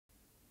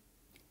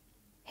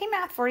Hey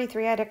Math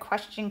 43, I had a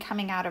question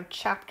coming out of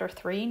chapter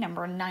 3,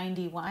 number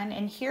 91,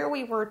 and here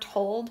we were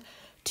told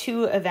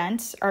two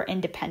events are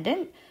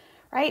independent,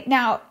 right?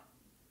 Now,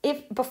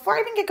 if before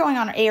I even get going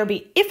on A or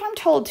B, if I'm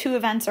told two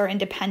events are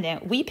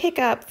independent, we pick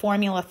up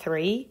formula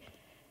 3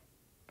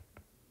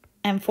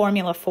 and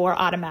formula 4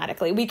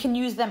 automatically. We can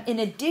use them in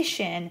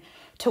addition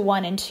to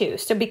 1 and 2.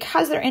 So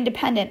because they're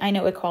independent, I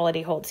know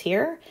equality holds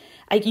here.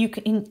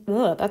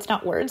 That's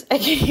not words. I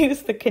can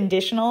use the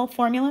conditional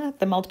formula,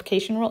 the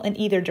multiplication rule, in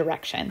either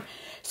direction.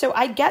 So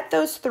I get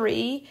those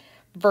three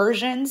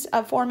versions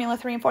of formula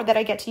 3 and 4 that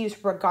I get to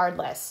use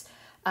regardless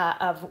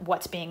of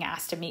what's being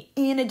asked of me,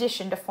 in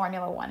addition to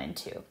formula 1 and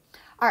 2.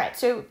 All right,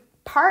 so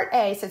part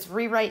A says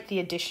rewrite the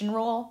addition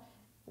rule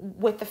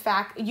with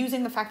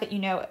using the fact that you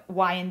know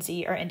y and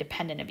z are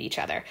independent of each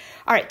other.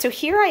 All right, so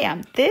here I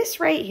am. This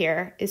right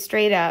here is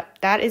straight up,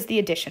 that is the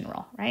addition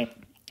rule, right?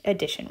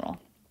 Addition rule.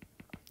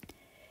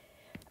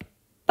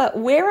 But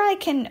where I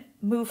can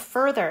move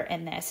further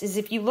in this is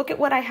if you look at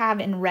what I have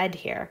in red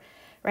here,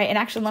 right? And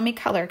actually, let me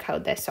color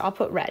code this. So I'll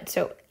put red.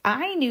 So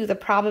I knew the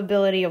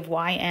probability of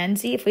y and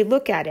z. If we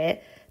look at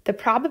it, the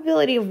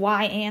probability of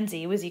y and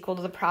z was equal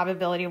to the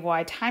probability of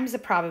y times the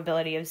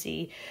probability of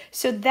z.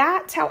 So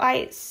that's how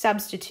I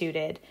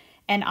substituted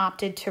and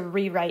opted to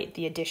rewrite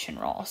the addition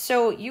rule.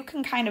 So you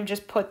can kind of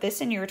just put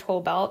this in your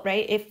tool belt,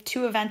 right? If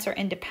two events are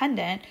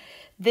independent,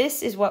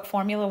 this is what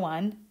formula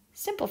 1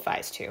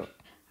 simplifies to.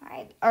 All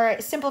right, or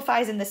it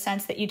simplifies in the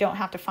sense that you don't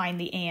have to find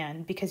the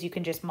and because you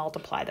can just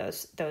multiply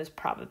those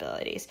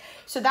probabilities.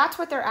 So that's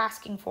what they're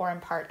asking for in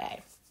part A.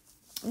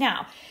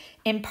 Now,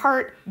 in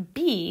part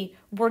B,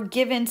 we're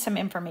given some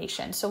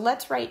information. So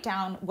let's write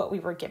down what we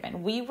were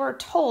given. We were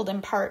told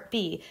in part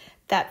B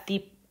that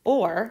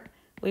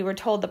we were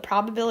told the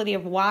probability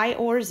of y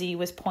or z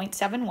was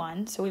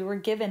 0.71. So we were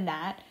given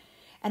that.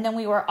 And then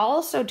we were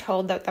also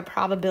told that the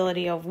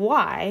probability of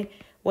y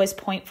was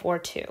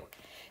 0.42.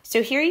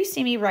 So here you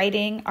see me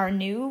writing our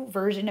new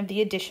version of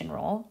the addition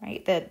rule,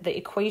 right? The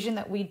equation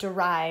that we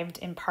derived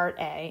in part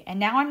A.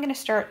 And now I'm going to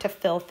start to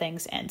fill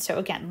things in. So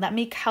again, let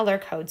me color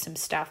code some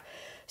stuff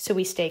so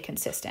we stay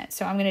consistent.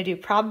 So I'm going to do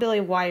probability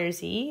of y or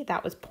z.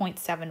 That was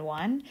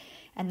 0.71.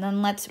 And then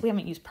we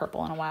haven't used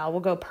purple in a while. We'll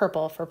go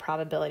purple for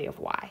probability of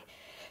y.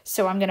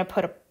 So I'm going to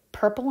put a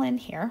purple in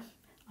here.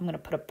 I'm going to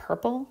put a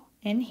purple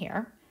in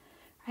here,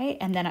 right?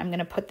 And then I'm going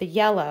to put the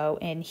yellow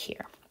in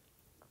here.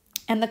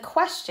 And the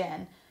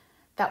question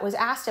that was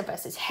asked of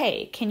us is,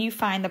 hey, can you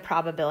find the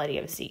probability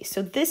of z?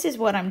 So this is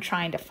what I'm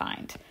trying to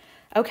find.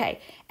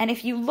 Okay, and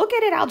if you look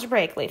at it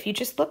algebraically, if you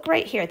just look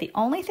right here, the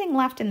only thing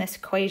left in this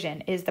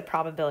equation is the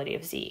probability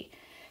of z.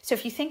 So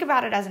if you think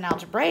about it as an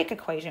algebraic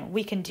equation,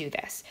 we can do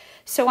this.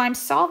 So I'm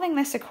solving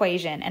this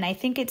equation, and I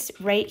think it's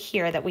right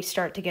here that we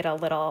start to get a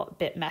little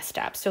bit messed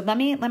up. So let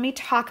me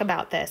talk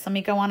about this. Let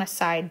me go on a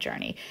side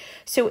journey.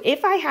 So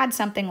if I had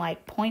something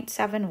like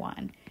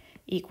 0.71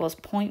 equals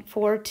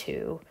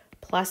 0.42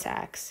 plus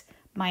x,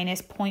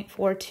 minus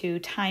 0.42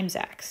 times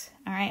x,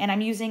 all right? And I'm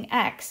using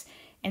x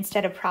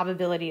instead of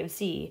probability of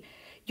z.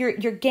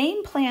 Your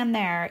game plan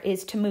there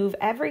is to move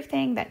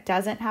everything that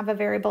doesn't have a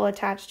variable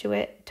attached to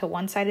it to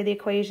one side of the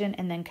equation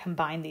and then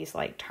combine these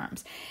like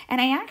terms.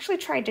 And I actually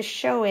tried to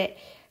show it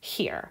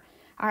here,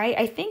 all right?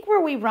 I think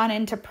where we run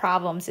into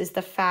problems is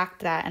the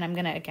fact that, and I'm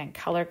gonna, again,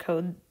 color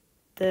code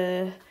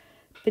the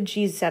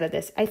G's out of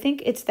this. I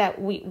think it's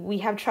that we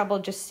have trouble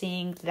just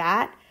seeing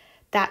that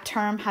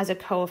term has a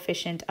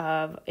coefficient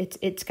of,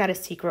 it's got a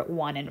secret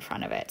 1 in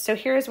front of it. So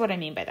here's what I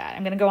mean by that.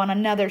 I'm going to go on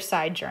another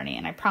side journey,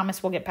 and I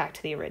promise we'll get back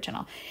to the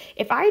original.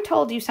 If I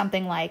told you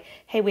something like,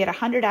 hey, we had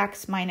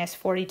 100x minus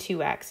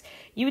 42x,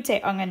 you would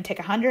say, I'm going to take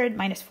 100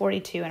 minus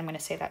 42, and I'm going to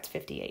say that's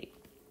 58.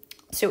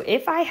 So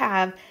if I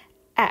have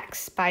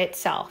x by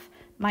itself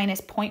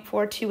minus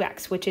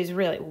 0.42x, which is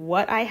really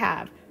what I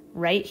have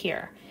right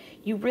here,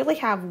 you really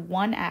have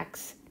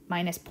 1x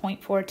minus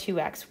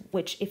 0.42x,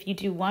 which if you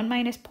do 1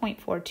 minus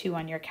 0.42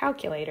 on your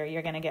calculator,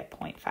 you're going to get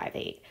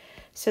 0.58.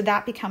 So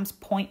that becomes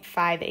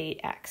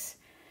 0.58x.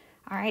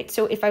 All right,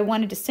 so if I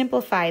wanted to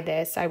simplify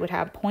this, I would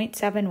have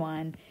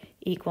 0.71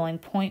 equaling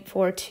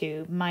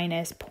 0.42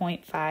 minus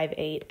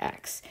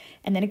 0.58x.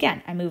 And then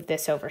again, I move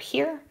this over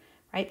here,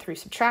 right? Through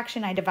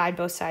subtraction, I divide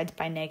both sides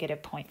by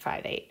negative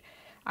 0.58.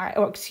 All right,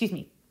 or excuse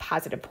me,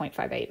 positive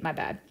 0.58, my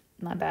bad,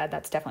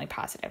 that's definitely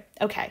positive.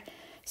 Okay,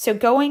 so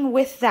going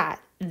with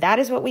that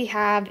is what we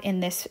have in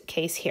this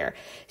case here.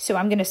 So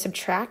I'm going to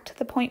subtract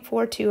the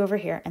 0.42 over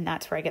here, and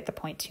that's where I get the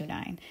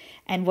 0.29.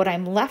 And what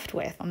I'm left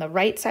with on the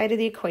right side of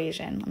the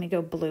equation, let me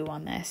go blue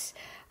on this,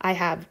 I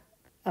have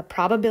a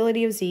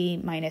probability of z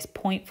minus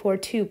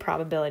 0.42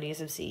 probabilities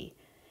of z.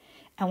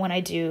 And when I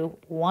do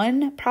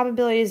 1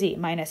 probability of z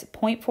minus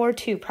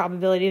 0.42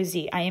 probability of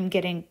z, I am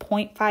getting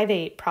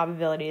 0.58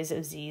 probabilities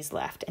of z's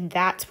left. And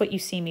that's what you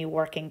see me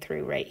working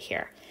through right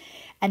here.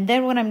 And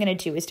then what I'm going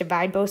to do is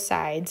divide both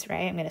sides,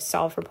 right? I'm going to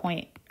solve for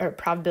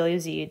probability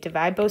of z,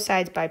 divide both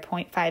sides by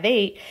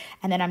 0.58,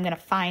 and then I'm going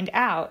to find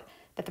out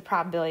that the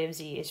probability of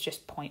z is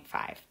just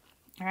 0.5.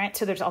 All right,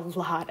 so there's a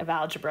lot of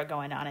algebra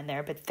going on in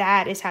there, but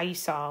that is how you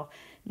solve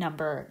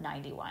number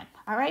 91.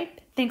 All right.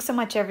 Thanks so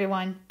much,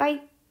 everyone.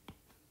 Bye.